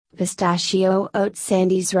Pistachio Oat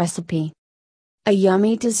Sandies recipe. A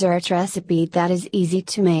yummy dessert recipe that is easy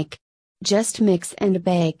to make. Just mix and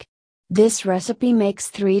bake. This recipe makes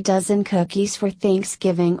 3 dozen cookies for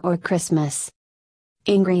Thanksgiving or Christmas.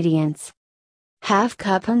 Ingredients: ½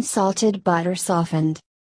 cup unsalted butter softened,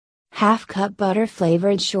 ½ cup butter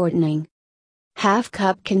flavored shortening, ½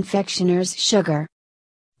 cup confectioner's sugar,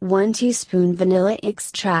 1 teaspoon vanilla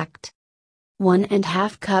extract,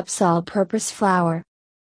 1½ cups all-purpose flour,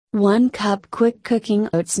 1 cup quick cooking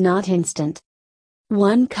oats not instant,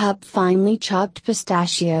 1 cup finely chopped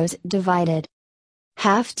pistachios divided,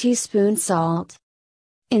 ½ teaspoon salt.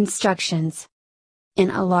 Instructions: in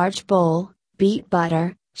a large bowl, beat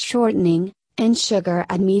butter, shortening, and sugar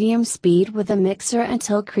at medium speed with a mixer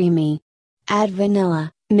until creamy. Add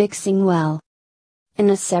vanilla, mixing well. In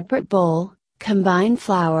a separate bowl, combine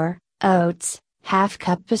flour, oats, ½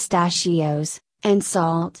 cup pistachios, and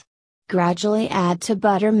salt. Gradually add to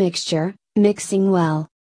butter mixture, mixing well.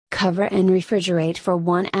 Cover and refrigerate for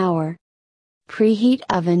 1 hour. Preheat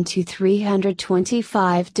oven to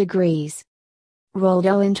 325 degrees. Roll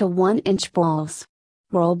dough into 1-inch balls.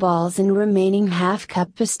 Roll balls in remaining ½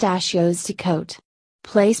 cup pistachios to coat.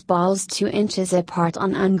 Place balls 2 inches apart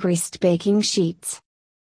on ungreased baking sheets.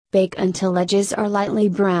 Bake until edges are lightly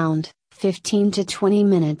browned, 15 to 20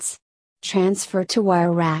 minutes. Transfer to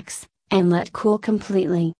wire racks, and let cool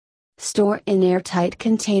completely. Store in airtight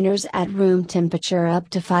containers at room temperature up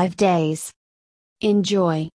to 5 days. Enjoy!